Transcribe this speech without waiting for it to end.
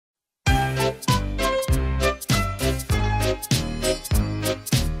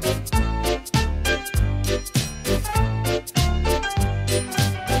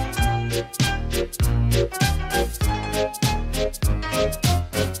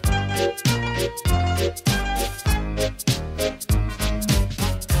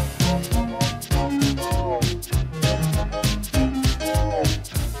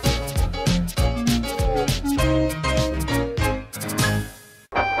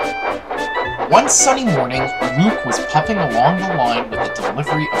One sunny morning, Luke was puffing along the line with the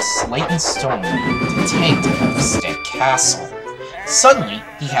delivery of slate and stone to take to Ufstead Castle. Suddenly,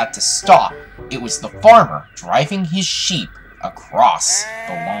 he had to stop. It was the farmer driving his sheep across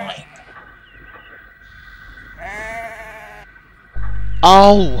the line.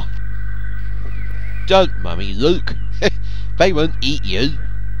 Oh! Don't, Mummy, Luke. They won't eat you.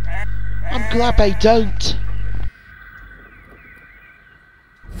 I'm glad they don't.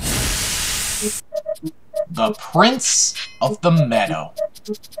 The Prince of the Meadow.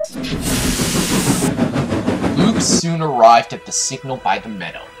 Luke soon arrived at the signal by the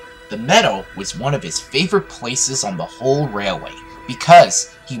meadow. The meadow was one of his favorite places on the whole railway,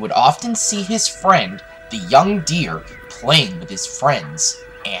 because he would often see his friend, the young deer, playing with his friends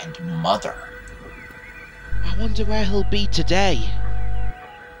and mother. I wonder where he'll be today.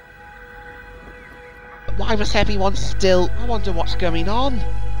 Why was everyone still? I wonder what's going on.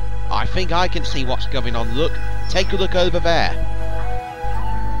 I think I can see what's going on. Look, take a look over there.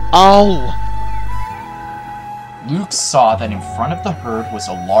 Oh! Luke saw that in front of the herd was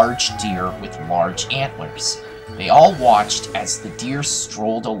a large deer with large antlers. They all watched as the deer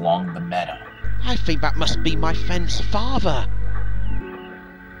strolled along the meadow. I think that must be my friend's father.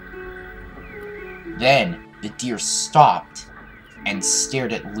 Then the deer stopped and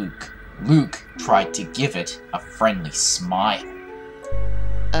stared at Luke. Luke tried to give it a friendly smile.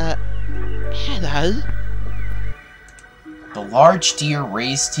 Hello? The large deer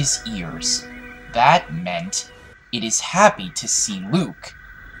raised his ears. That meant, "It is happy to see Luke."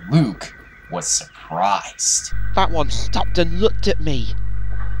 Luke was surprised. That one stopped and looked at me.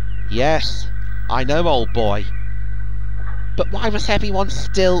 Yes, I know, old boy. But why was everyone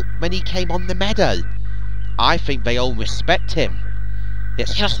still when he came on the meadow? I think they all respect him.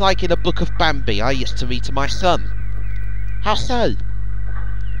 It's just like in a book of Bambi I used to read to my son. How so?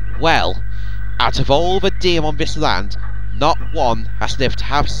 Well, out of all the deer on this land, not one has lived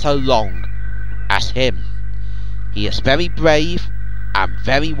half so long as him. He is very brave and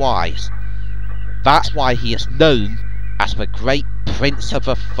very wise. That's why he is known as the great Prince of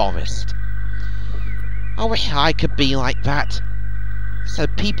the Forest. I wish I could be like that, so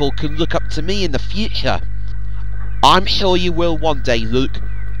people can look up to me in the future. I'm sure you will one day, Luke.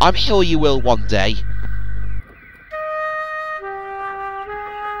 I'm sure you will one day.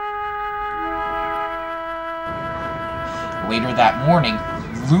 Later that morning,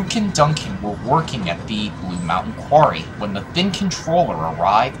 Luke and Duncan were working at the Blue Mountain Quarry when the Thin Controller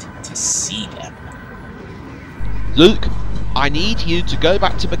arrived to see them. Luke, I need you to go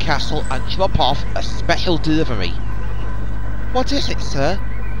back to the castle and drop off a special delivery. What is it, sir?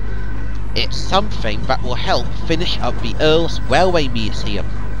 It's something that will help finish up the Earl's Railway Museum.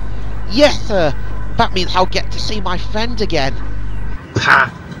 Yes, sir! That means I'll get to see my friend again. Ha!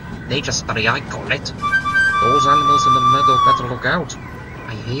 Nature's study, I call it. Those animals in the meadow better look out.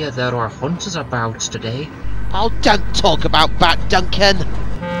 I hear there are hunters about today. Oh, don't talk about that, Duncan!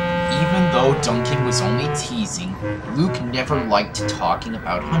 Even though Duncan was only teasing, Luke never liked talking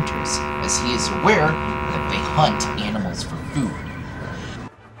about hunters, as he is aware that they hunt animals for food.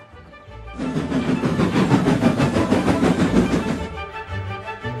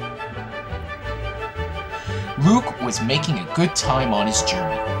 Luke was making a good time on his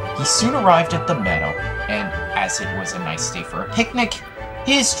journey. He soon arrived at the meadow, and as it was a nice day for a picnic,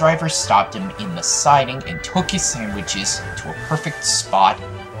 his driver stopped him in the siding and took his sandwiches to a perfect spot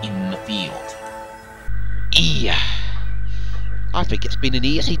in the field. Yeah, I think it's been an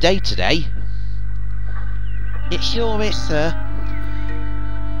easy day today. It sure is, sir.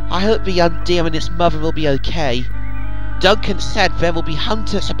 I hope the young deer and his mother will be okay. Duncan said there will be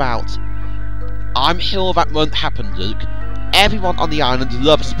hunters about. I'm sure that won't happen, Luke. Everyone on the island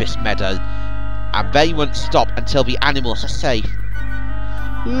loves this meadow, and they won't stop until the animals are safe.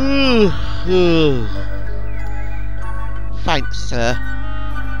 Thanks, sir.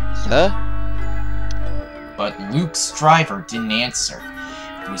 Sir? But Luke's driver didn't answer.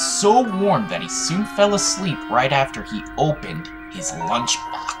 It was so warm that he soon fell asleep right after he opened his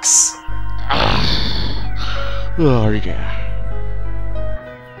lunchbox. Oh, yeah.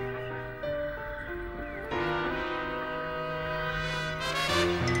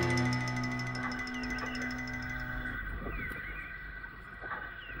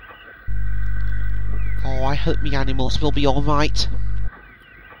 Oh, I hope the animals will be alright.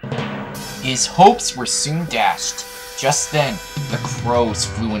 His hopes were soon dashed. Just then, the crows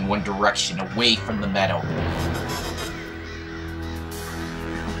flew in one direction away from the meadow.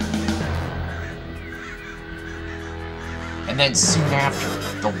 And then soon after,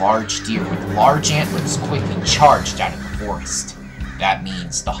 the large deer with large antlers quickly charged out of the forest. That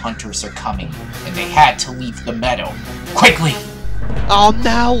means the hunters are coming, and they had to leave the meadow. Quickly! Oh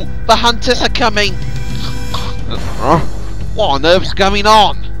no! The hunters are coming! What on earth's going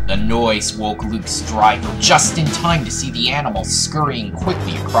on? The noise woke Luke's driver just in time to see the animals scurrying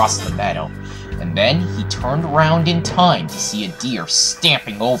quickly across the meadow. And then he turned around in time to see a deer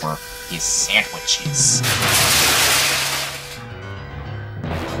stamping over his sandwiches.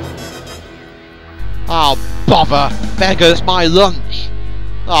 Oh, bother! There goes my lunch!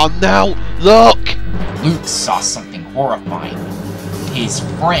 Oh no! Look! Luke saw something horrifying. His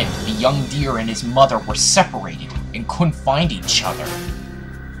friend, the young deer, and his mother were separated and couldn't find each other.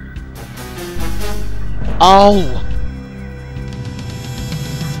 Oh!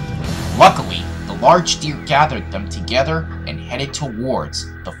 Luckily, the large deer gathered them together and headed towards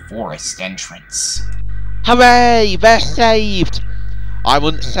the forest entrance. Hooray! They're saved! I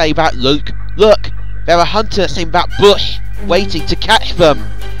wouldn't say that, Luke. Look! There are hunters in that bush, waiting to catch them.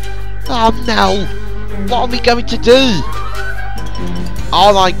 Oh no! What are we going to do?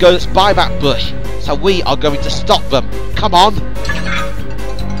 Our line goes by that bush, so we are going to stop them. Come on!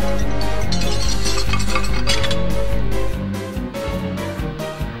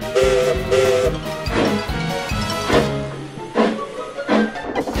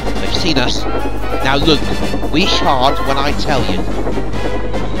 They've seen us. Now look, we charge when I tell you.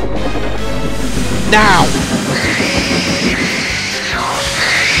 Now!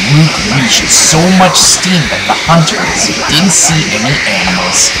 Luke reached so much steam that the hunters didn't see any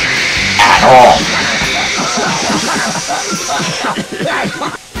animals at all.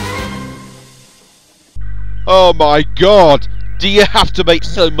 Oh my god! Do you have to make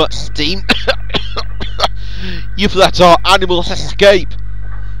so much steam? You've let our animals escape!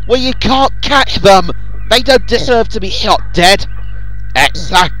 Well, you can't catch them! They don't deserve to be shot dead!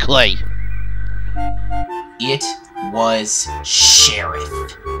 Exactly! It was Sheriff.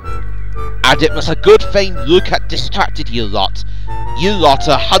 And it was a good thing Luke had distracted you lot. You lot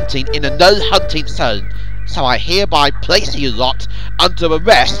are hunting in a no-hunting zone, so I hereby place you lot under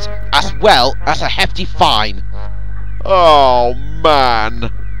arrest as well as a hefty fine. Oh,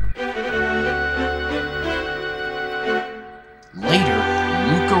 man. Later,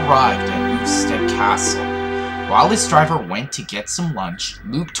 Luke arrived at Ufstead Castle. While his driver went to get some lunch,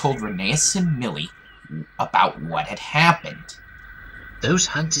 Luke told Rheneas and Millie about what had happened. Those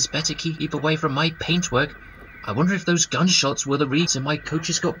hunters better keep away from my paintwork. I wonder if those gunshots were the reason my coach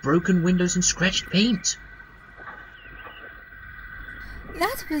has got broken windows and scratched paint.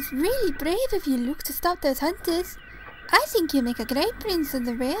 That was really brave of you, Luke, to stop those hunters. I think you make a great prince of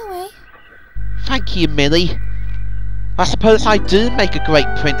the railway. Thank you, Millie. I suppose I do make a great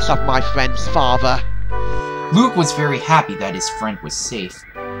prince of my friend's father. Luke was very happy that his friend was safe,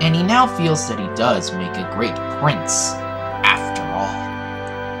 and he now feels that he does make a great prince.